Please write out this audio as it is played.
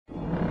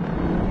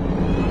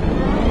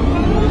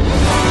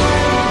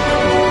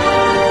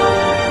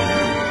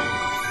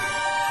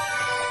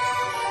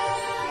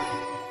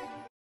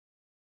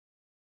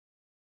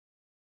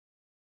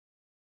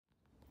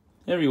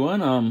Hey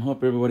everyone,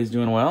 hope everybody's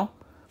doing well.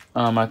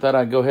 I thought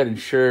I'd go ahead and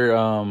share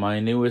my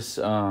newest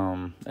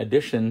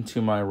addition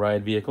to my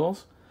ride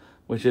vehicles,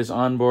 which is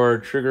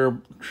onboard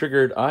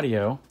triggered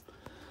audio,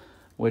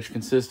 which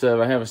consists of,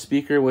 I have a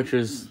speaker which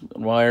is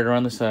wired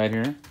around the side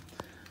here. And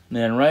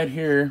then right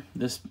here,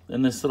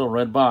 in this little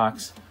red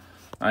box,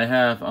 I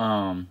have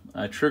a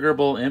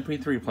triggerable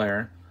MP3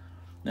 player.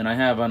 And I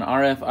have an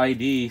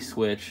RFID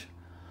switch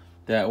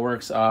that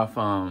works off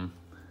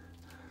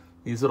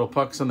these little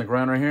pucks on the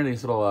ground right here,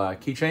 these little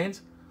keychains.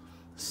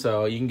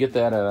 So you can get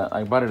that at,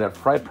 I bought it at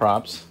Fry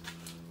Props.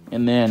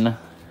 And then,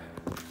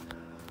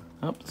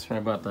 oh, sorry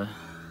about the,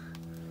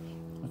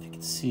 if you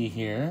can see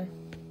here,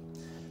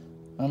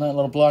 on that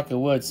little block of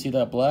wood, see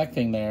that black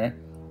thing there?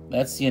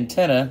 That's the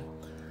antenna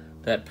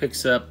that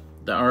picks up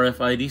the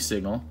RFID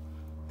signal.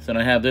 So then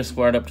I have this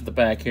wired up to the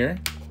back here.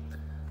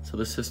 So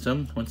the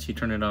system, once you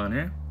turn it on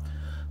here,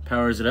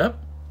 powers it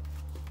up.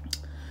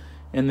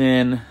 And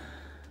then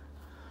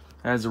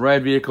as the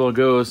ride vehicle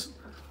goes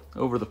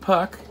over the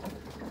puck,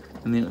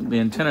 and the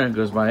antenna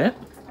goes by it,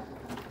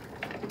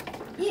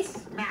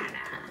 This manor,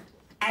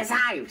 as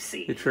I've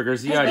seen, it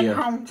triggers the has audio.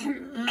 been home to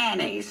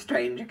many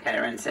strange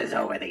occurrences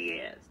over the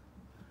years.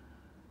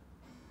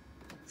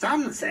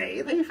 Some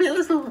say they feel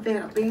as though they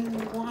are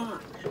being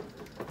watched.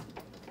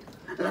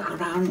 Look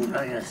around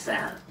for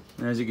yourself.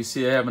 And as you can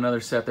see, I have another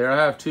set there.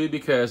 I have two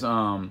because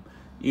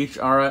each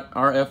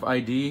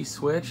RFID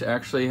switch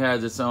actually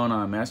has its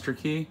own master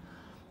key.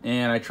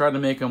 And I tried to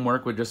make them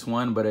work with just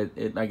one, but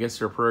I guess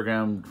they're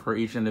programmed for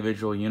each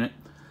individual unit.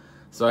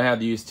 So I had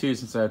to use two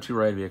since I have two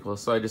ride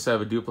vehicles. So I just have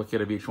a duplicate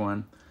of each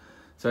one.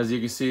 So as you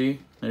can see,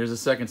 there's a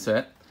second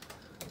set.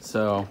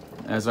 So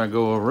as I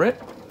go over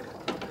it,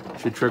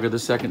 should trigger the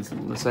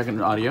second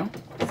audio.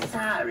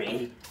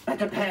 Sorry, but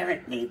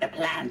apparently the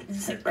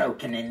plants have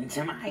broken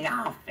into my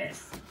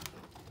office.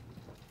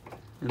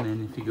 And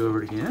then if you go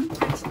over it again.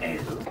 That's new.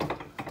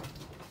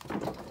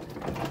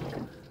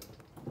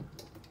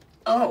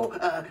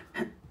 Oh,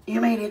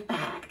 you made it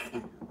back.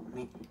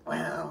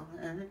 Well,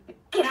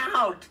 get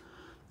out.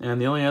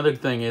 And the only other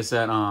thing is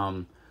that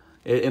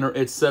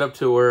it's set up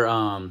to where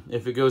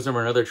if it goes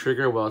over another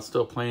trigger while it's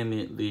still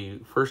playing the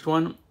first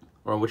one,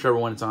 or whichever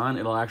one it's on,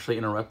 it'll actually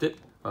interrupt it.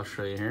 I'll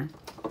show you here.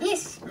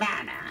 This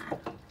manor,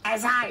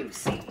 as I've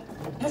seen,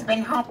 has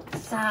been home.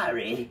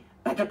 Sorry,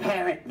 but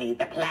apparently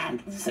the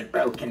plants have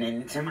broken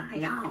into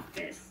my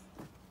office.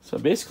 So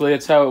basically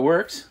that's how it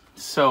works.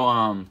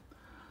 So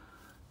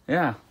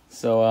yeah.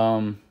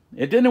 So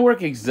it didn't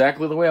work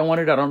exactly the way I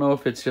wanted. I don't know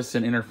if it's just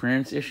an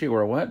interference issue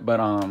or what, but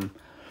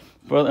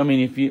well, I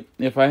mean,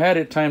 if I had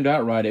it timed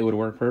out right, it would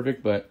work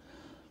perfect. But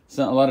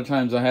a lot of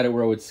times I had it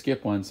where it would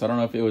skip one, so I don't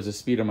know if it was the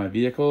speed of my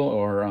vehicle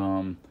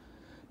or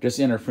just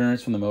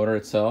interference from the motor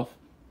itself.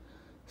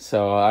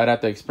 So I'd have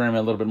to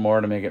experiment a little bit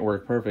more to make it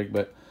work perfect.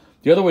 But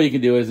the other way you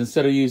can do is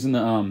instead of using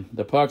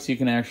the pucks, you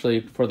can actually,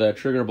 for the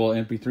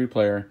triggerable MP3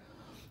 player,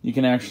 you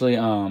can actually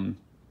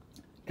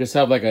just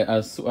have like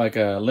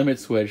a limit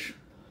switch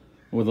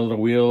with a little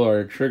wheel or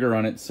a trigger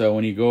on it. So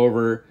when you go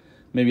over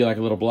maybe like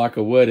a little block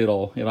of wood,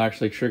 it'll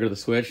actually trigger the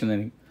switch and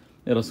then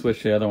it'll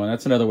switch to the other one.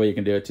 That's another way you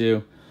can do it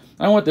too.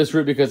 I went this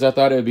route because I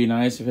thought it would be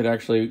nice if I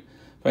can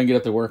get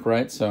it to work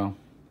right. So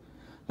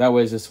that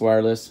way it's just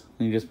wireless.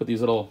 And you just put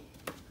these little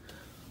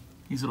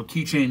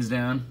keychains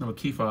down, little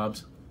key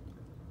fobs.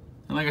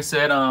 And like I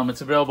said, it's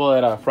available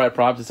at Fry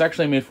Props. It's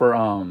actually made for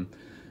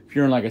if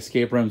you're in like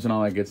escape rooms and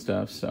all that good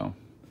stuff. So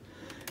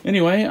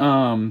anyway,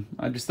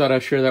 I just thought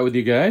I'd share that with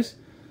you guys.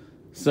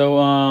 So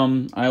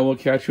I will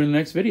catch you in the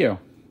next video.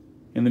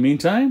 In the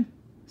meantime,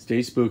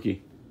 stay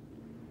spooky.